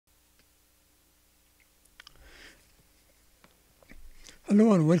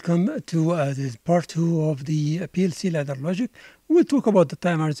Hello and welcome to this part 2 of the PLC ladder logic. We'll talk about the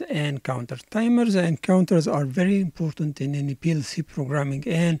timers and counters. Timers and counters are very important in any PLC programming,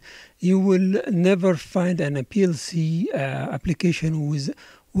 and you will never find an PLC application with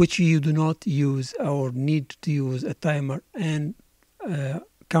which you do not use or need to use a timer and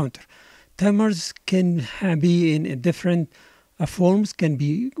counter. Timers can be in different forms, can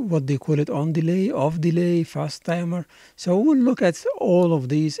be what they call it on delay, off delay, fast timer. So we'll look at all of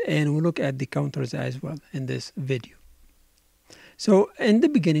these and we'll look at the counters as well in this video. So in the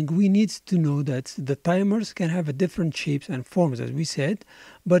beginning, we need to know that the timers can have different shapes and forms, as we said,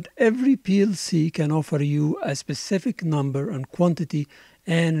 but every PLC can offer you a specific number and quantity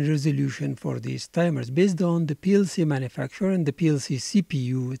and resolution for these timers based on the PLC manufacturer and the PLC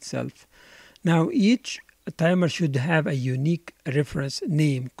CPU itself. Now, each timer should have a unique reference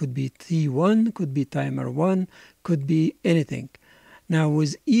name. Could be T1, could be timer 1, could be anything. Now,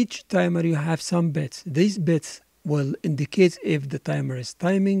 with each timer, you have some bits. These bits will indicate if the timer is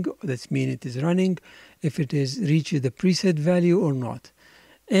timing, that means it is running, if it is reached the preset value or not.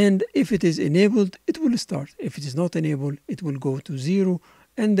 And if it is enabled, it will start. If it is not enabled, it will go to 0.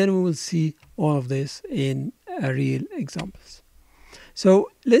 And then we will see all of this in real examples.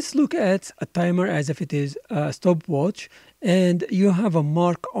 So let's look at a timer as if it is a stopwatch, and you have a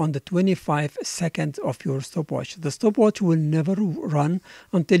mark on the 25 seconds of your stopwatch. The stopwatch will never run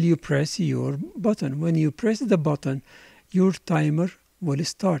until you press your button. When you press the button, your timer will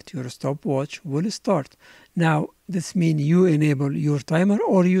start, your stopwatch will start. Now, this means you enable your timer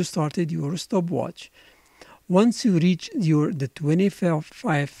or you started your stopwatch. Once you reach the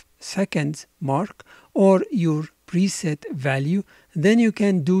 25 seconds mark or your preset value, then you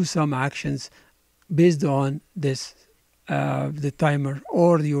can do some actions based on this, the timer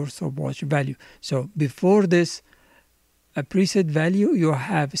or your stopwatch value. So before this preset value, you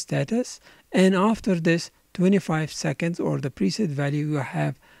have status, and after this 25 seconds or the preset value, you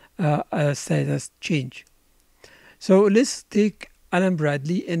have a status change. So let's take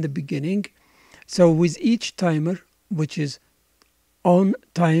Allen-Bradley in the beginning. So with each timer, which is on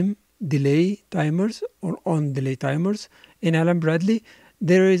time delay timers or on delay timers in Allen-Bradley,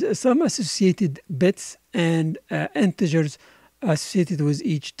 there is some associated bits and integers associated with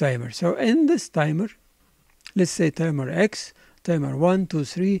each timer. So in this timer, let's say timer X, timer 1, 2,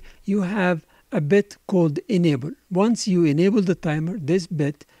 3, you have a bit called enable. Once you enable the timer, this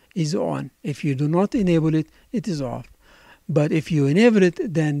bit is on. If you do not enable it, it is off. But if you enable it,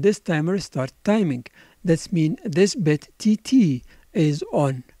 then this timer starts timing. That means this bit TT is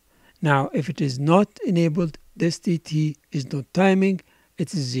on. Now, if it is not enabled, this TT is not timing,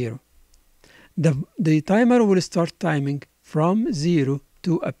 it is 0. The timer will start timing from 0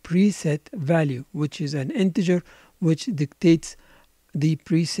 to a preset value, which is an integer which dictates the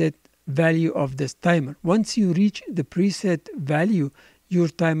preset value of this timer. Once you reach the preset value, your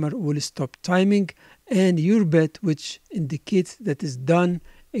timer will stop timing, and your bit, which indicates that is done,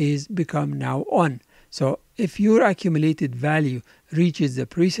 is become now on. So if your accumulated value reaches the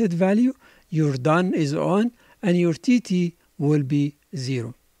preset value, your done is on and your TT will be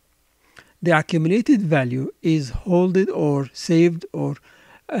 0. The accumulated value is held or saved or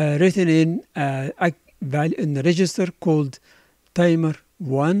written in the register called timer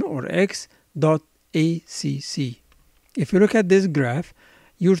 1 or x.acc. If you look at this graph,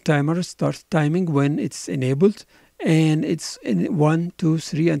 your timer starts timing when it's enabled, and it's in 1, 2,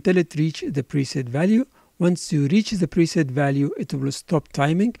 3 until it reaches the preset value. Once you reach the preset value, it will stop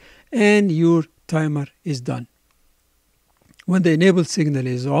timing and your timer is done. When the enable signal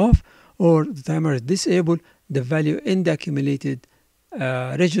is off or the timer is disabled, the value in the accumulated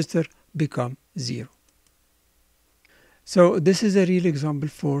register become 0. So this is a real example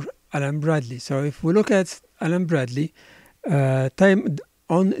for Allen-Bradley. So if we look at Allen-Bradley time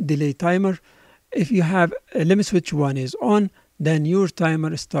on delay timer, if you have a limit switch 1 is on, then your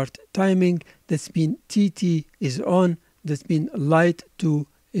timer start timing. That means TT is on. That means light 2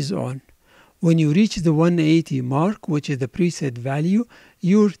 is on. When you reach the 180 mark, which is the preset value,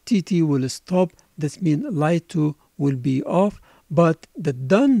 your TT will stop. That means light 2 will be off, but the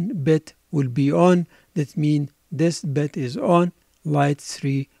done bit will be on. That means this bit is on, light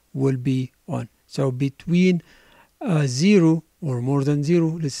 3 will be on. So between 0 or more than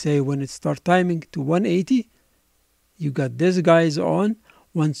 0, let's say when it start timing to 180, you got this guy is on.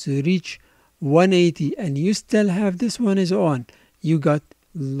 Once you reach 180 and you still have this one is on, you got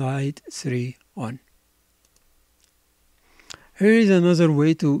light 3 on. Here is another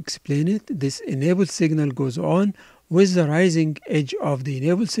way to explain it. This enable signal goes on. With the rising edge of the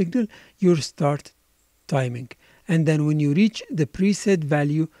enable signal, you start timing. and then when you reach the preset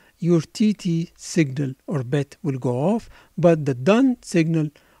value, your TT signal or bit will go off, but the done signal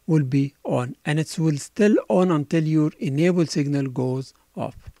will be on, and it will still on until your enable signal goes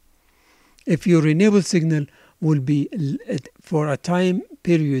off. If your enable signal will be for a time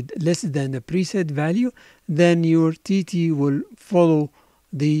period less than the preset value, then your TT will follow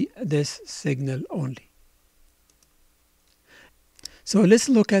this signal only. So let's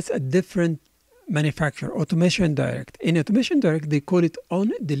look at a different manufacturer, AutomationDirect. In AutomationDirect, they call it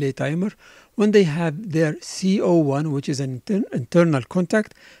on delay timer. When they have their CO1, which is an internal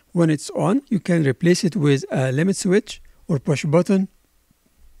contact, when it's on, you can replace it with a limit switch or push button.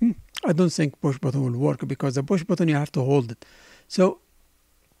 I don't think push button will work, because the push button you have to hold it. So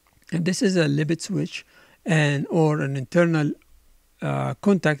if this is a limit switch or an internal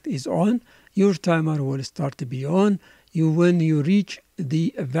contact is on, your timer will start to be on. When you reach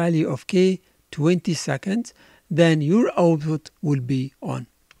the value of K, 20 seconds, then your output will be on.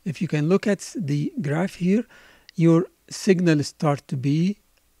 If you can look at the graph here, your signal start to be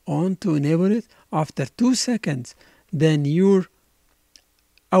on to enable it. After 2 seconds, then your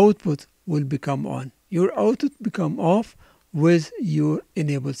output will become on. Your output become off with your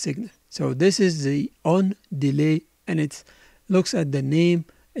enable signal. So this is the on delay, and it looks at the name.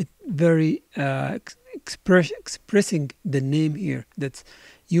 It very expressing the name here. That's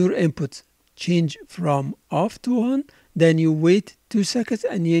your input change from off to on, then you wait 2 seconds,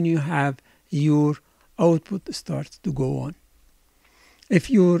 and then you have your output starts to go on. If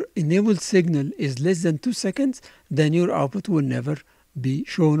your enabled signal is less than 2 seconds, then your output will never be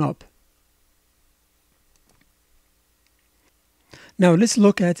shown up. Now let's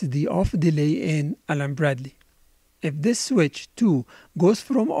look at the off delay in Allen Bradley. If this switch 2 goes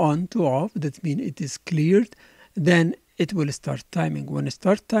from on to off, that means it is cleared, then it will start timing. When it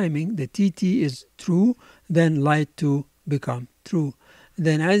starts timing, the TT is true, then light 2 become true.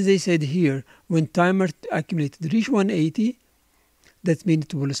 Then as they said here, when timer accumulated reach 180, that means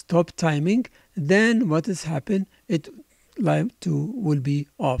it will stop timing. Then what has happened? Light 2 will be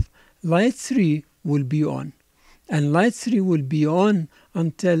off. Light 3 will be on. And light 3 will be on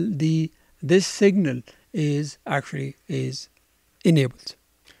until this signal is enabled.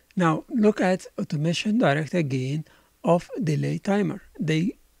 Now look at AutomationDirect again of delay timer.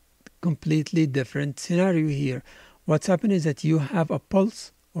 They completely different scenario here. What's happened is that you have a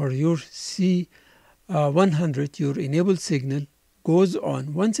pulse, or your C100, your enabled signal goes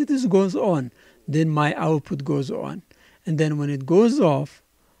on. Once it goes on, then my output goes on, and then when it goes off,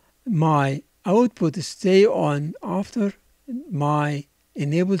 my output stay on after my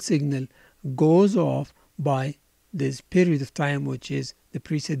enabled signal goes off by this period of time, which is the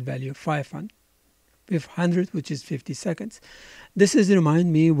preset value of 500, which is 50 seconds. This is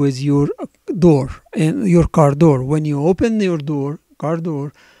remind me with your door and your car door. When you open your car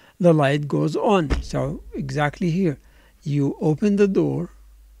door, the light goes on. So exactly here, you open the door,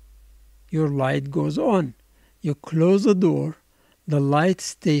 your light goes on. You close the door, the light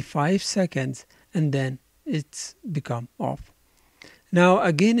stay 5 seconds, and then it's become off. Now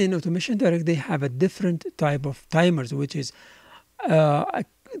again, in AutomationDirect, they have a different type of timers, which is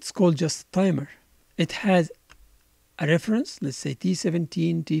it's called just timer. It has a reference, let's say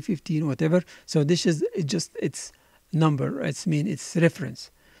T17, T15, whatever. So this is its number. It's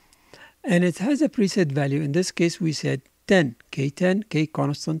reference, and it has a preset value. In this case, we said 10, K10, K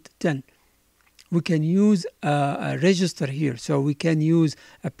constant 10. We can use a register here, so we can use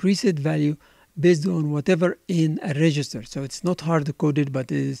a preset value based on whatever in a register. So it's not hard coded,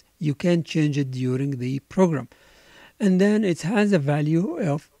 but you can change it during the program. And then it has a value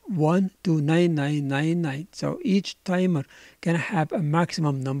of 1 to 9999. So each timer can have a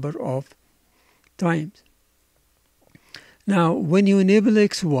maximum number of times. Now when you enable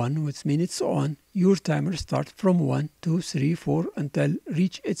X1, which means it's on, your timer starts from 1, 2, 3, 4 until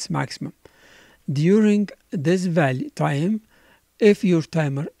reach its maximum. During this value time, if your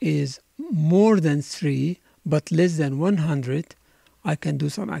timer is more than 3 but less than 100, I can do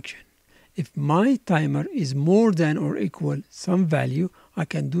some action. If my timer is more than or equal some value, I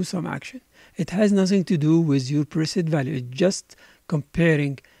can do some action. It has nothing to do with your preset value. It's just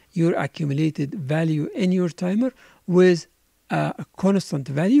comparing your accumulated value in your timer with a constant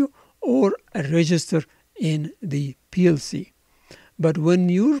value or a register in the PLC. But when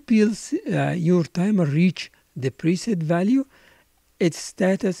your timer reach the preset value, its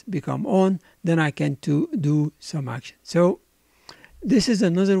status become on, then I can do some action. So this is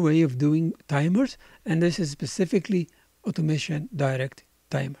another way of doing timers, and this is specifically AutomationDirect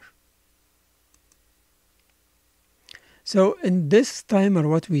timer. So in this timer,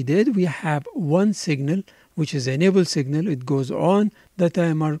 what we did, we have one signal, which is enable signal. It goes on, the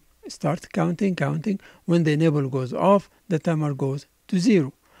timer starts counting. When the enable goes off, the timer goes to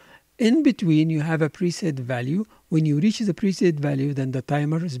 0. In between, you have a preset value. When you reach the preset value, then the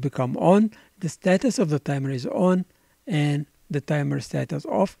timer has become on. The status of the timer is on, and the timer status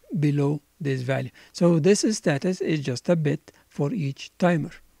off below this value. So this status is just a bit for each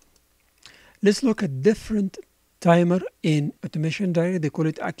timer. Let's look at different timer in AutomationDirect. They call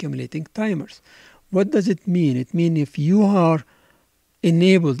it accumulating timers. What does it mean? It means if you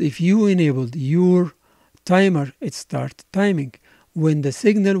enabled your timer, it starts timing. When the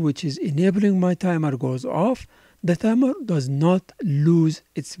signal which is enabling my timer goes off, the timer does not lose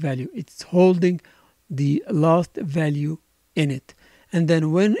its value. It's holding the last value in it. And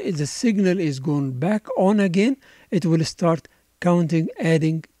then when the signal is going back on again, it will start counting,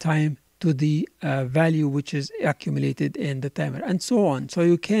 adding time to the value which is accumulated in the timer, and so on. So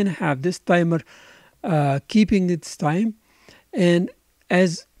you can have this timer keeping its time, and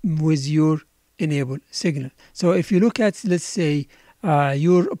as with your enable signal. So if you look at, let's say,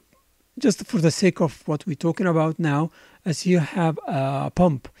 just for the sake of what we're talking about now, as you have a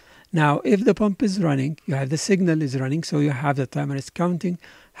pump. Now, if the pump is running, you have the signal is running, so you have the timer is counting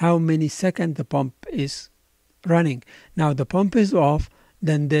how many seconds the pump is running. Now the pump is off,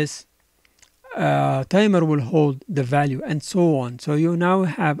 then this timer will hold the value, and so on. So you now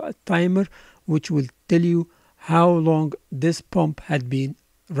have a timer which will tell you how long this pump had been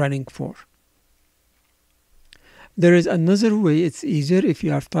running for. There is another way. It's easier if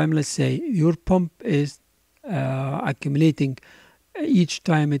you have time. Let's say your pump is accumulating each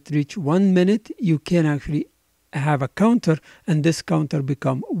time it reaches 1 minute. You can actually have a counter, and this counter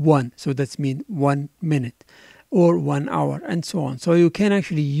become 1. So that's mean 1 minute or 1 hour, and so on. So you can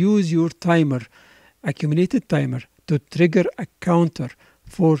actually use your timer, accumulated timer, to trigger a counter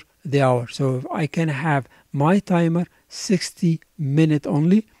for the hour. So I can have my timer 60 minutes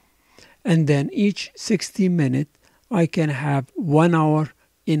only, and then each 60 minutes I can have 1 hour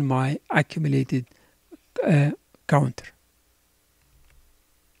in my accumulated counter.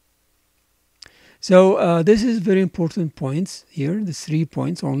 So this is very important points here, the 3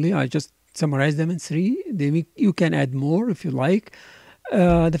 points only. I just summarize them in 3. You can add more if you like.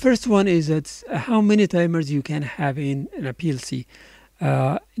 The first one is that how many timers you can have in a PLC.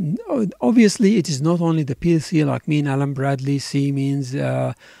 Obviously, it is not only the PLC like me, Allen Bradley, Siemens,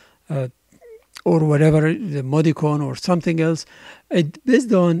 or whatever, the Modicon or something else. It's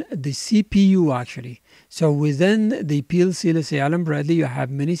based on the CPU actually. So within the PLC, let's say Allen Bradley, you have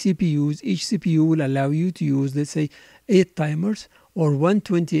many CPUs. Each CPU will allow you to use, let's say, 8 timers or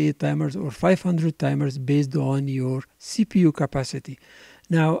 128 timers or 500 timers based on your CPU capacity.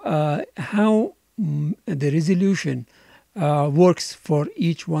 Now, how the resolution works for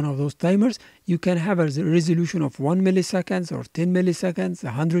each one of those timers, you can have a resolution of 1 milliseconds or 10 milliseconds,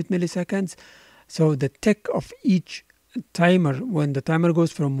 100 milliseconds. So the tick of each timer, when the timer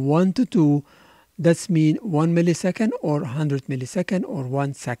goes from 1 to 2, that's mean 1 millisecond or 100 millisecond or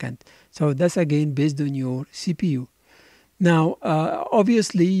 1 second. So that's again based on your CPU. Now,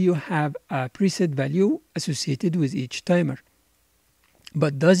 obviously you have a preset value associated with each timer.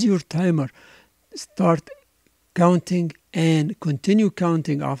 But does your timer start counting and continue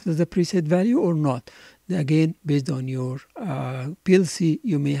counting after the preset value or not? Again, based on your PLC,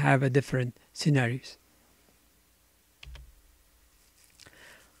 you may have a different scenarios.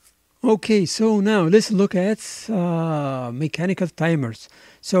 Okay, so now let's look at mechanical timers.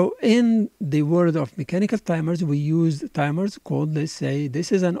 So in the world of mechanical timers, we use timers called, let's say,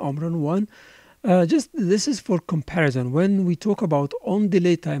 this is an Omron one. Just this is for comparison. When we talk about on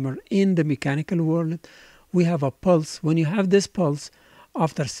delay timer in the mechanical world, we have a pulse. When you have this pulse,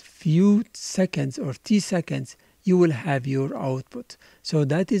 after few seconds or T seconds, you will have your output. So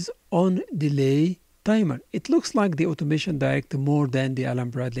that is on delay timer. It looks like the AutomationDirect more than the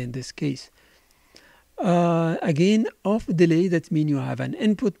Allen Bradley in this case. Again, off delay, that means you have an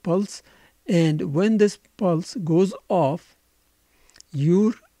input pulse, and when this pulse goes off,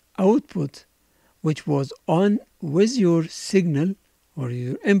 your output, which was on with your signal or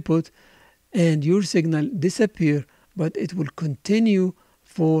your input, and your signal disappear, but it will continue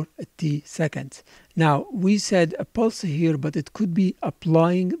for T seconds. Now, we said a pulse here, but it could be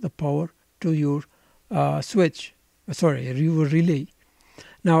applying the power to your your relay.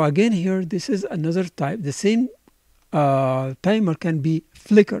 Now again here, this is another type. The same timer can be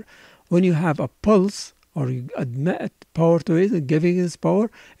flicker. When you have a pulse or you add power to it and giving this power,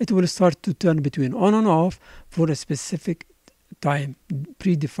 it will start to turn between on and off for a specific time,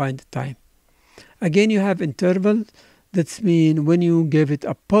 predefined time. Again, you have interval. That's mean when you give it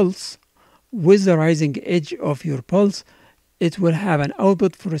a pulse, with the rising edge of your pulse, it will have an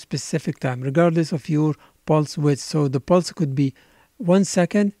output for a specific time, regardless of your pulse width. So the pulse could be 1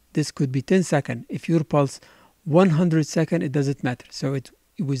 second, this could be 10 seconds. If your pulse 100 seconds, it doesn't matter. So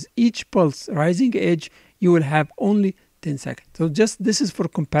with each pulse rising edge, you will have only 10 seconds. So just this is for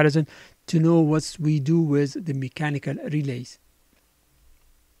comparison to know what we do with the mechanical relays.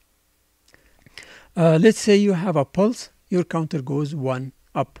 Let's say you have a pulse, your counter goes 1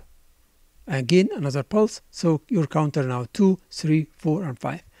 up. Again, another pulse, so your counter now 2, 3, 4, and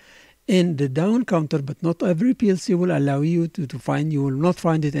 5. In the down counter, but not every PLC will allow you to find, you will not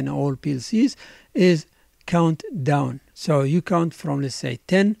find it in all PLCs, is count down. So you count from, let's say,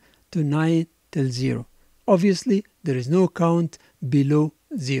 10 to 9 till 0. Obviously, there is no count below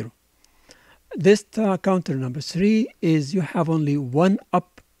 0. This counter number 3 is you have only one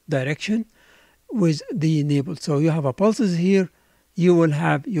up direction with the enable. So you have a pulses here, you will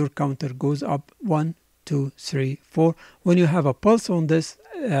have your counter goes up 1, 2, 3, 4. When you have a pulse on this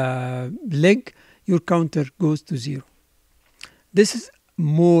leg, your counter goes to 0. This is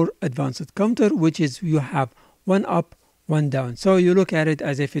more advanced counter, which is you have one up, one down. So you look at it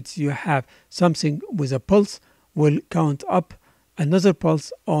as if it's you have something with a pulse will count up, another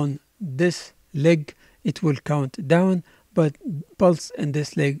pulse on this leg, it will count down, but pulse in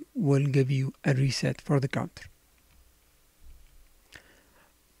this leg will give you a reset for the counter.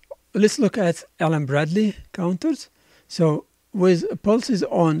 Let's look at Allen Bradley counters. So with pulses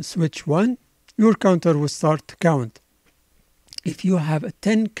on switch 1, your counter will start to count. If you have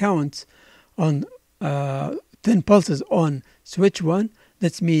 10 counts on 10 pulses on switch 1,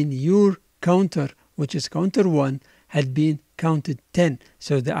 that means your counter, which is counter 1, had been counted 10.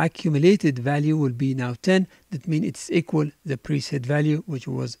 So the accumulated value will be now 10. That means it's equal the preset value, which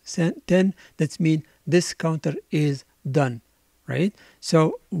was 10. That means this counter is done. Right?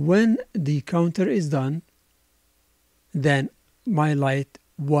 So when the counter is done, then my light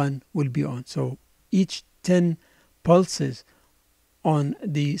 1 will be on. So each 10 pulses on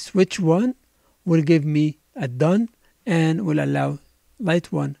the switch 1 will give me a done and will allow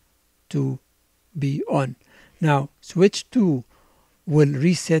light 1 to be on. Now switch 2 will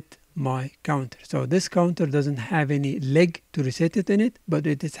reset my counter. So this counter doesn't have any leg to reset it in it, but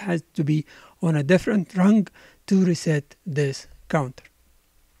it has to be on a different rung to reset this counter.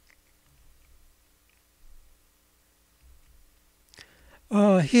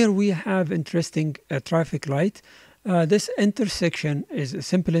 Here we have interesting traffic light. This intersection is a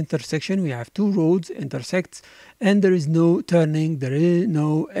simple intersection. We have two roads intersects and there is no turning, there is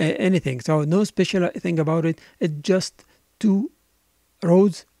no anything. So no special thing about it. It's just two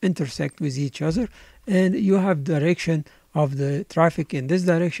roads intersect with each other and you have direction of the traffic in this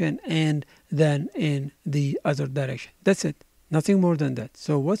direction and then in the other direction. That's it. Nothing more than that.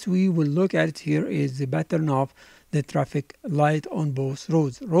 So what we will look at here is the pattern of the traffic light on both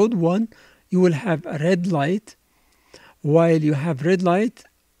roads. Road 1, you will have a red light. While you have red light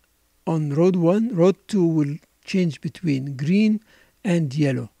on road 1, road 2 will change between green and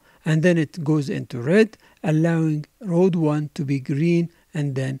yellow. And then it goes into red, allowing road 1 to be green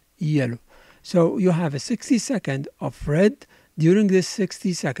and then yellow. So you have a 60 seconds of red. During this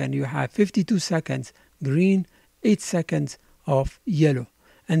 60 seconds, you have 52 seconds green, 8 seconds of yellow,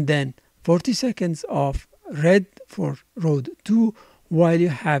 and then 40 seconds of red for road 2, while you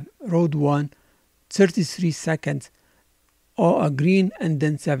have road 1 33 seconds or a green and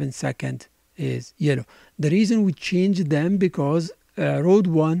then 7 seconds is yellow. The reason we change them because road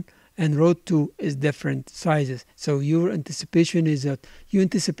 1 and road 2 is different sizes. So your anticipation is that you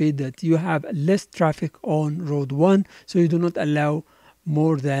anticipate that you have less traffic on road 1, so you do not allow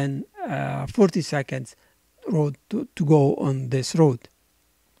more than 40 seconds road to go on this road.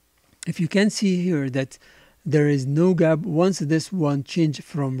 If you can see here that there is no gap once this one changed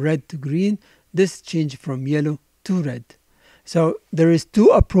from red to green, this changed from yellow to red. So there is two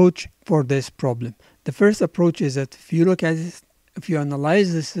approach for this problem. The first approach is that if you look at it, if you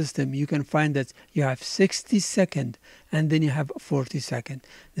analyze the system, you can find that you have 60 seconds and then you have 40 seconds.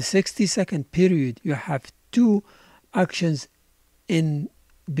 The 60-second period, you have two actions in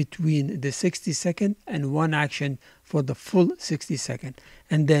between the 60 second and one action for the full 60 second.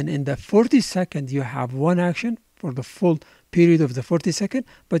 And then in the 40 second, you have one action for the full period of the 40 second,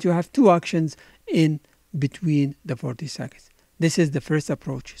 but you have two actions in between the 40 seconds. This is the first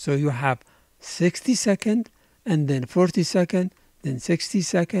approach. So you have 60 second and then 40 second, then 60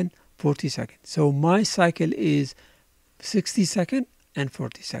 second, 40 second. So my cycle is 60 second and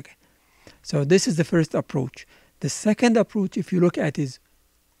 40 second. So this is the first approach. The second approach, if you look at, is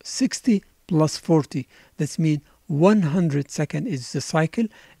 60 plus 40. That means 100 seconds is the cycle,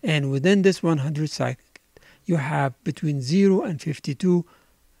 and within this 100 cycle you have between 0 and 52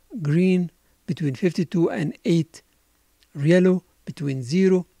 green, between 52 and 8 yellow, between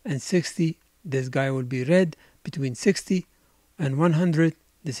 0 and 60 this guy will be red, between 60 and 100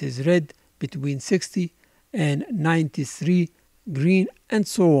 this is red, between 60 and 93 green, and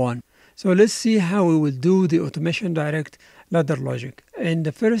so on. So let's see how we will do the Automation Direct ladder logic. In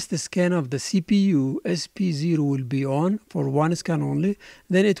the first scan of the CPU, SP0 will be on for one scan only.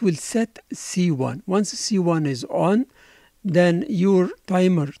 Then it will set C1. Once C1 is on, then your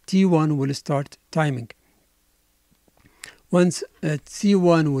timer T1 will start timing. Once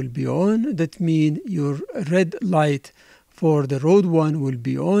C1 will be on, that means your red light for the road 1 will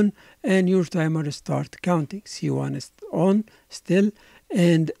be on, and your timer start counting. C1 is on still,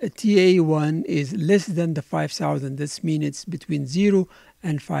 and TA1 is less than the 5000. This means it's between 0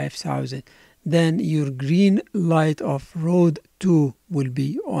 and 5000. Then your green light of road 2 will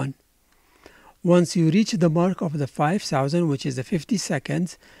be on. Once you reach the mark of the 5000, which is the 50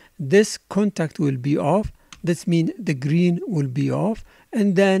 seconds, this contact will be off. That means the green will be off,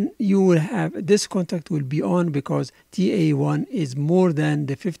 and then you will have this contact will be on because TA1 is more than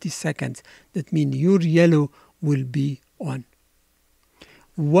the 50 seconds. That means your yellow will be on.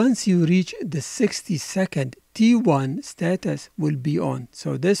 Once you reach the 60 second, T1 status will be on.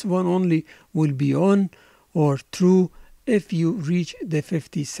 So this one only will be on or true if you reach the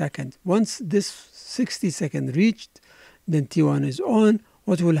 50 seconds. Once this 60 second reached, then T1 is on.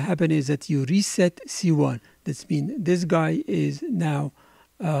 What will happen is that you reset C1. That means this guy is now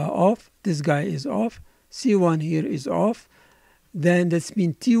off, this guy is off, C1 here is off. Then that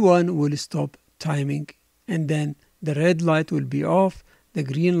means T1 will stop timing, and then the red light will be off, the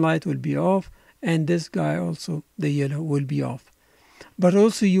green light will be off, and this guy also, the yellow, will be off. But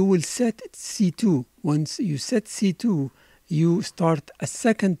also you will set C2. Once you set C2, you start a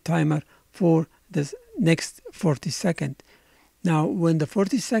second timer for the next 40 seconds. Now, when the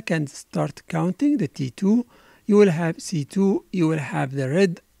 40 seconds start counting, the T2, you will have C2, you will have the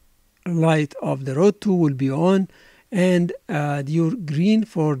red light of the road 2 will be on, and your green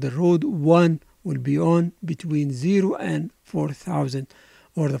for the road 1 will be on between 0 and 4000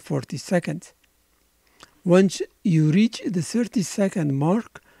 or the 40 seconds. Once you reach the 30 second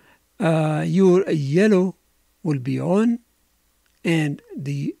mark, your yellow will be on and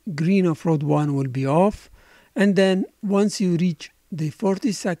the green of road 1 will be off. And then once you reach the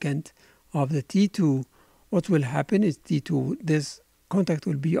 40 second of the T2, what will happen is T2, this contact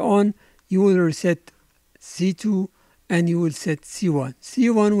will be on, you will reset C2 and you will set C1.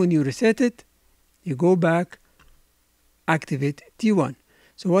 C1, when you reset it, you go back, activate T1.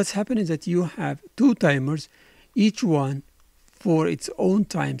 So what's happened is that you have two timers, each one for its own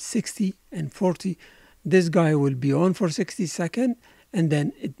time, 60 and 40. This guy will be on for 60 seconds and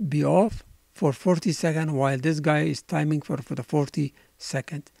then it be off for 40 seconds while this guy is timing for the 40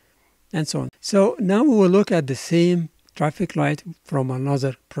 seconds, and so on. So now we will look at the same traffic light from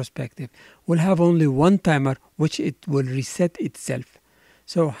another perspective. We'll have only one timer which it will reset itself.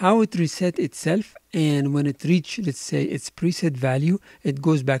 So how it reset itself, and when it reach, let's say, its preset value, it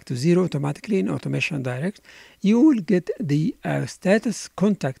goes back to 0 automatically in Automation Direct. You will get the status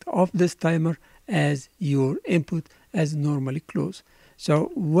contact of this timer as your input as normally close.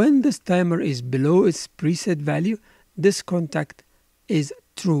 So when this timer is below its preset value, this contact is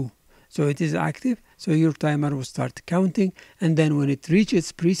true. So it is active, so your timer will start counting, and then when it reaches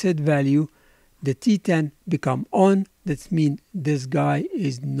its preset value, the T10 become on. That means this guy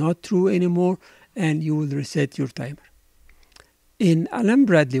is not true anymore, and you will reset your timer. In Allen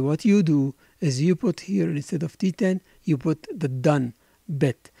Bradley, what you do is you put here, instead of T10, you put the done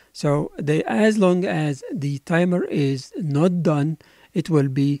bit. So as long as the timer is not done, it will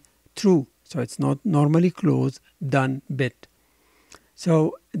be true. So it's not normally closed, done bit.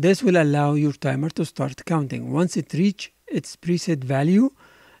 So this will allow your timer to start counting. Once it reach its preset value,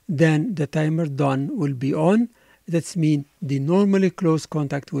 then the timer done will be on. That means the normally closed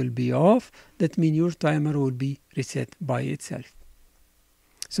contact will be off. That means your timer will be reset by itself.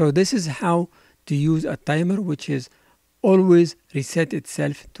 So this is how to use a timer which is always reset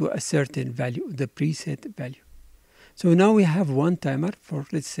itself to a certain value, the preset value. So now we have one timer for,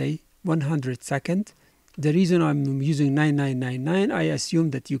 let's say, 100 seconds. The reason I'm using 9999, I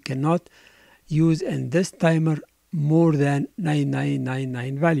assume that you cannot use in this timer more than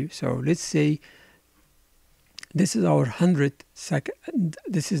 9999 value. So let's say this is our 100 second,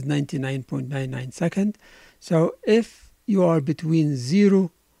 this is 99.99 second. So if you are between 0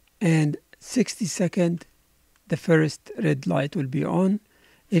 and 60 seconds, the first red light will be on.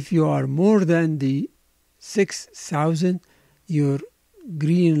 If you are more than the 6,000, your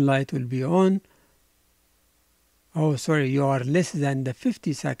green light will be on. Oh, sorry, you are less than the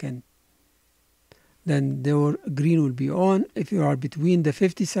 50 second, then your green will be on. If you are between the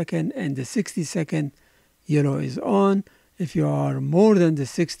 50 second and the 60 second, yellow is on. If you are more than the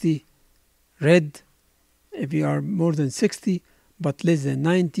 60, red. If you are more than 60 but less than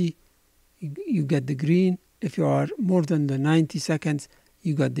 90, you get the green. If you are more than the 90 seconds,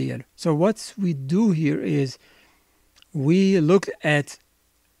 you got the yellow. So what we do here is we look at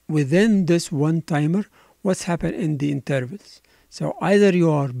within this one timer what's happened in the intervals. So either you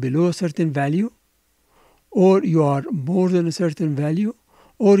are below a certain value, or you are more than a certain value,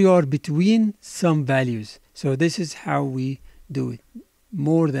 or you are between some values. So this is how we do it.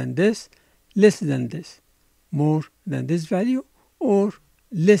 More than this, less than this, more than this value, or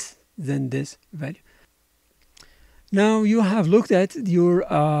less than this value. Now you have looked at your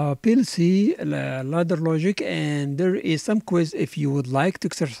PLC ladder logic, and there is some quiz if you would like to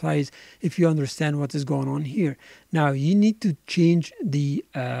exercise, if you understand what is going on here. Now you need to change the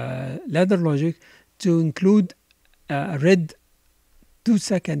ladder logic to include red 2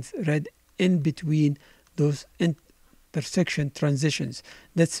 seconds red in between those intersection transitions.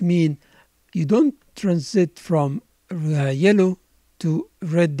 That's mean you don't transit from yellow to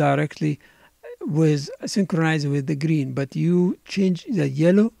red directly with synchronized with the green, but you change the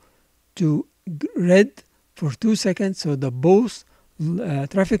yellow to red for 2 seconds, so the both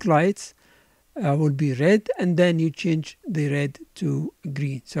traffic lights will be red, and then you change the red to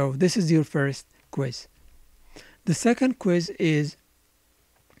green. So this is your first quiz. The second quiz is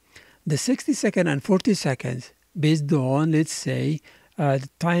the 60 second and 40 seconds based on, let's say, the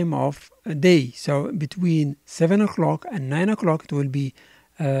time of a day. So between 7 o'clock and 9 o'clock, it will be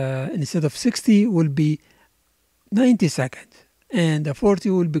instead of 60 will be 90 seconds, and the 40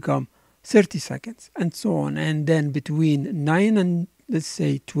 will become 30 seconds, and so on. And then between 9 and let's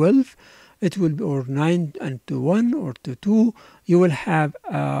say 12, it will be, or 9 and to 1 or to 2, you will have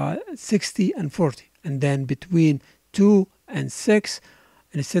 60 and 40. And then between 2 and 6,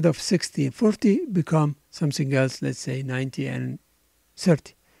 instead of 60 and 40, become something else, let's say 90 and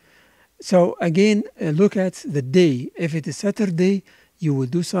 30. So again, look at the day. If it is Saturday, you will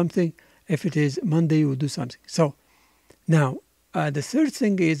do something. If it is Monday, you will do something. So now, the third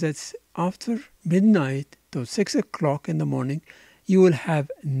thing is that after midnight to 6 o'clock in the morning, you will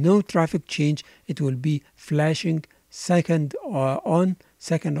have no traffic change. It will be flashing second on,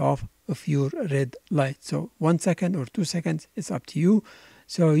 second off of your red light. So 1 second or 2 seconds, it's up to you.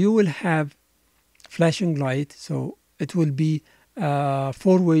 So you will have flashing light. So it will be a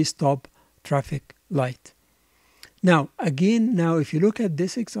four-way stop traffic light. Now, again, if you look at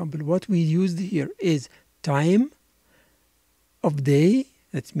this example, what we used here is time of day,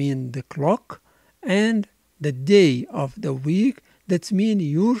 that means the clock, and the day of the week, that means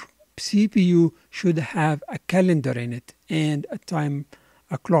your CPU should have a calendar in it and a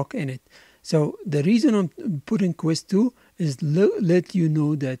clock in it. So the reason I'm putting quiz 2 is let you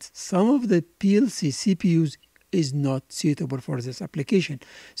know that some of the PLC CPUs is not suitable for this application.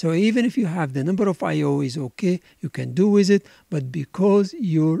 So even if you have the number of I/O is okay, you can do with it, but because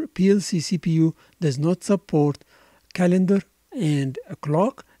your PLC CPU does not support calendar and a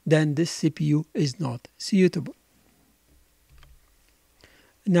clock, then this CPU is not suitable.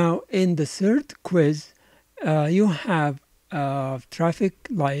 Now in the third quiz, you have a traffic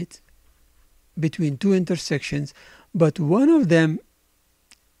light between two intersections, but one of them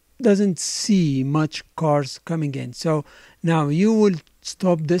doesn't see much cars coming in. So now you will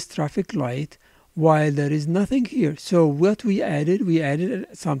stop this traffic light while there is nothing here. So what we added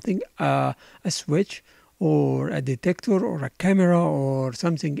something, a switch or a detector or a camera or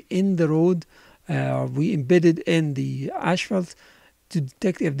something in the road. We embedded in the asphalt to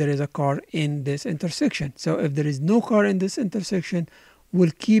detect if there is a car in this intersection. So if there is no car in this intersection,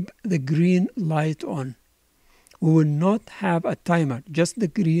 we'll keep the green light on. We will not have a timer, just the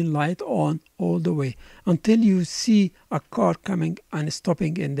green light on all the way until you see a car coming and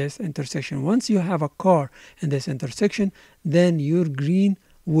stopping in this intersection. Once you have a car in this intersection, then your green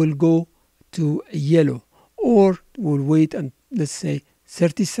will go to yellow, or will wait and let's say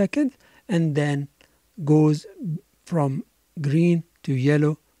 30 seconds and then goes from green to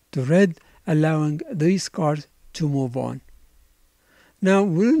yellow to red, allowing these cars to move on. Now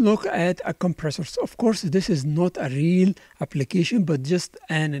we'll look at a compressor. So of course, this is not a real application, but just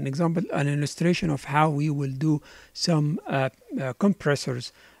an example, an illustration of how we will do some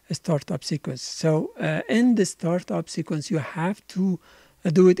compressors startup sequence. So in the startup sequence, you have to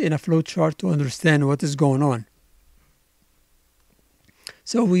do it in a flow chart to understand what is going on.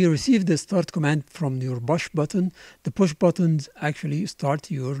 So we receive the start command from your push button. The push buttons actually start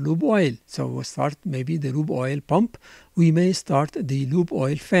your lube oil. So we'll start maybe the lube oil pump. We may start the lube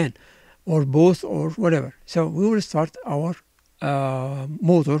oil fan, or both, or whatever. So we will start our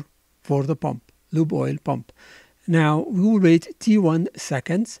motor for the pump, lube oil pump. Now we will wait T1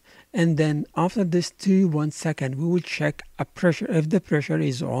 seconds, and then after this T1 second, we will check a pressure, if the pressure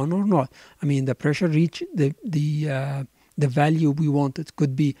is on or not. I mean, the pressure reach the value we wanted.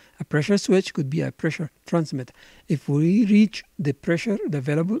 Could be a pressure switch, could be a pressure transmitter. If we reach the pressure,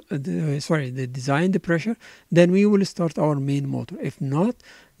 the design, the pressure, then we will start our main motor. If not,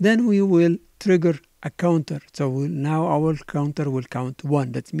 then we will trigger a counter. So now our counter will count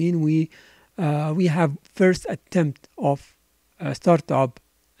 1. That means we have first attempt of startup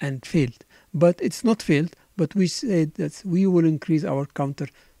and failed, but it's not failed, but we said that we will increase our counter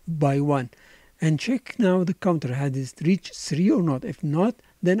by 1. And check now the counter, has it reached 3 or not. If not,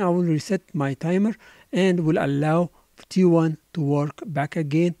 then I will reset my timer and will allow T1 to work back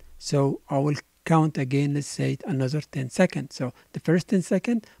again. So I will count again, let's say another 10 seconds. So the first 10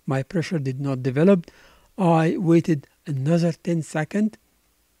 seconds, my pressure did not develop. I waited another 10 seconds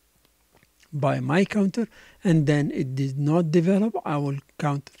by my counter, and then it did not develop. I will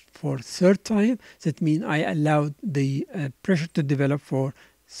count for third time. That means I allowed the pressure to develop for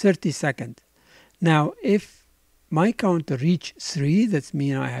 30 seconds. Now, if my counter reach 3, that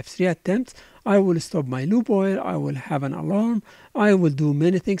means I have 3 attempts, I will stop my lube oil, I will have an alarm, I will do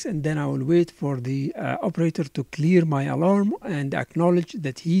many things, and then I will wait for the operator to clear my alarm and acknowledge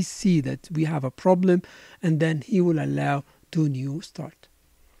that he see that we have a problem, and then he will allow 2 new start.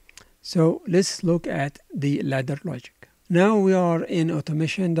 So let's look at the ladder logic. Now we are in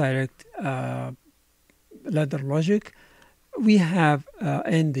AutomationDirect ladder logic. We have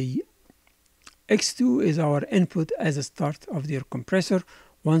in the X2 is our input as a start of your compressor.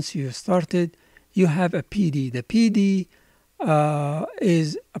 Once you started, you have a PD. The PD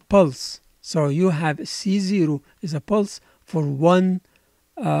is a pulse. So you have C0 is a pulse for 1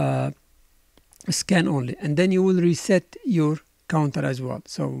 scan only. And then you will reset your counter as well.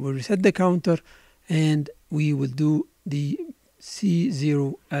 So we'll reset the counter and we will do the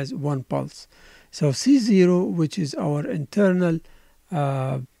C0 as 1 pulse. So C0, which is our internal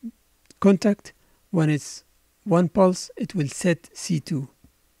contact, when it's 1 pulse, it will set C2.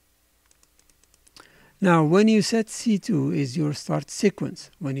 Now, when you set C2 is your start sequence.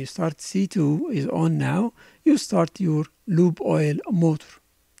 When you start C2 is on now, you start your lube oil motor,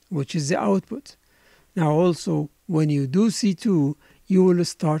 which is the output. Now, also, when you do C2, you will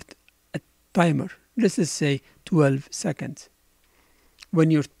start a timer. Let's just say 12 seconds.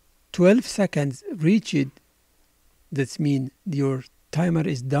 When your 12 seconds reach it, that means your timer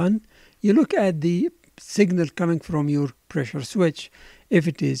is done. You look at the signal coming from your pressure switch. If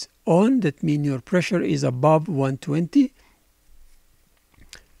it is on, that means your pressure is above 120.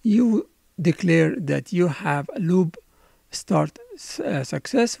 You declare that you have a lube start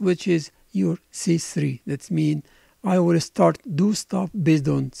success, which is your C3. That means I will do stop based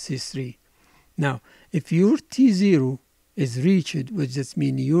on C3. Now, if your T0 is reached, which just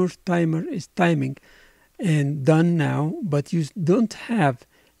means your timer is timing and done now, but you don't have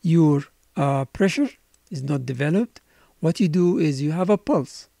your pressure is not developed, what you do is you have a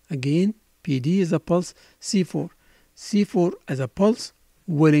pulse. Again, PD is a pulse, C4. C4 as a pulse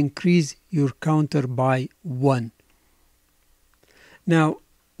will increase your counter by 1. Now,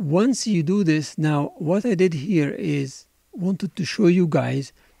 once you do this, now what I did here is wanted to show you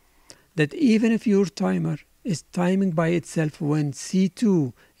guys that even if your timer is timing by itself when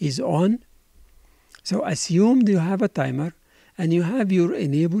C2 is on, so assume you have a timer and you have your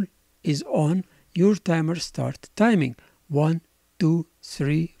enable is on, your timer start timing 1, 2,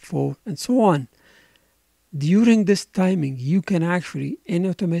 3, 4, and so on. During this timing, you can actually, in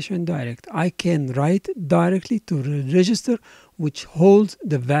AutomationDirect, I can write directly to the register which holds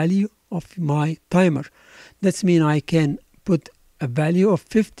the value of my timer. That means I can put a value of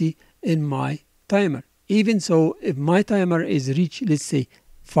 50 in my timer. Even so, if my timer is reached, let's say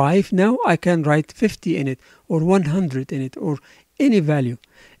 5 now, I can write 50 in it, or 100 in it, or any value.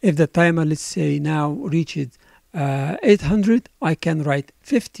 If the timer, let's say now reaches 800, I can write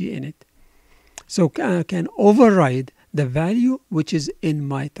 50 in it. So I can override the value which is in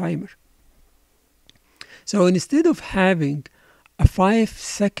my timer. So instead of having a 5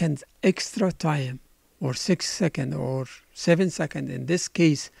 seconds extra time, or 6 seconds, or 7 seconds in this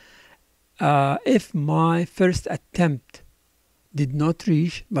case, if my first attempt did not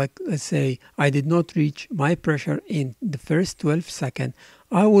reach, like let's say I did not reach my pressure in the first 12 seconds,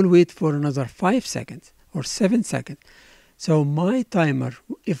 I will wait for another 5 seconds or 7 seconds. So my timer,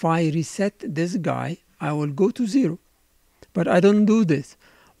 if I reset this guy, I will go to 0. But I don't do this.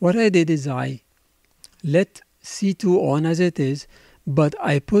 What I did is I let C2 on as it is, but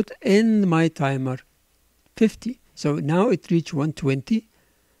I put in my timer 50. So now it reached 120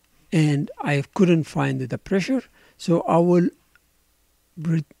 and I couldn't find the pressure. So I will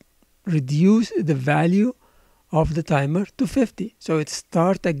reduce the value of the timer to 50. So it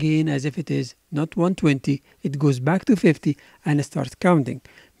starts again as if it is not 120. It goes back to 50 and it starts counting,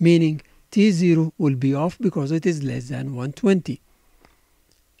 meaning T0 will be off because it is less than 120.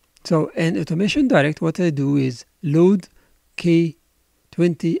 So in Automation Direct, what I do is load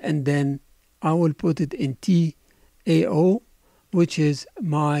K20 and then I will put it in TAO, which is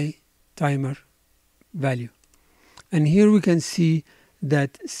my timer value. And here we can see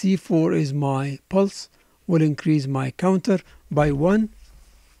that C4 is my pulse, will increase my counter by 1.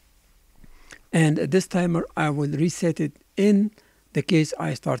 And this timer, I will reset it in the case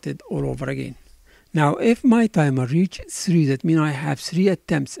I started all over again. Now, if my timer reaches 3, that means I have 3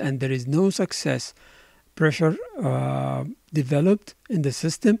 attempts and there is no success pressure developed in the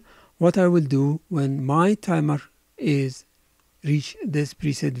system, what I will do when my timer is reach this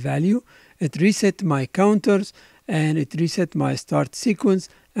preset value, it reset my counters and it reset my start sequence,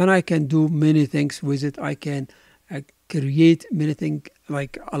 and I can do many things with it. I can create many things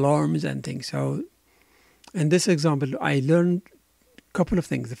like alarms and things. So in this example, I learned a couple of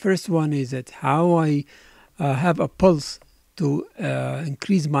things. The first one is that how I have a pulse to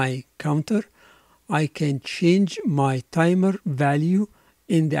increase my counter. I can change my timer value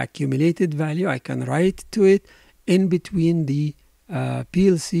in the accumulated value. I can write to it in between the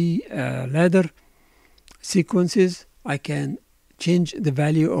PLC ladder sequences. I can change the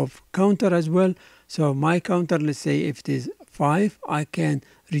value of counter as well. So my counter, let's say if it is 5, I can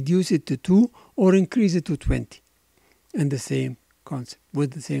reduce it to 2 or increase it to 20 in the same concept,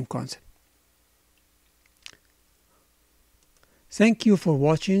 with the same concept. Thank you for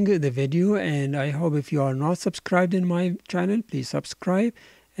watching the video, and I hope if you are not subscribed in my channel, please subscribe.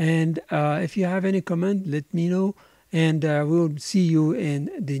 And if you have any comment, let me know, and we will see you in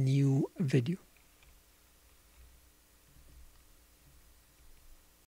the new video.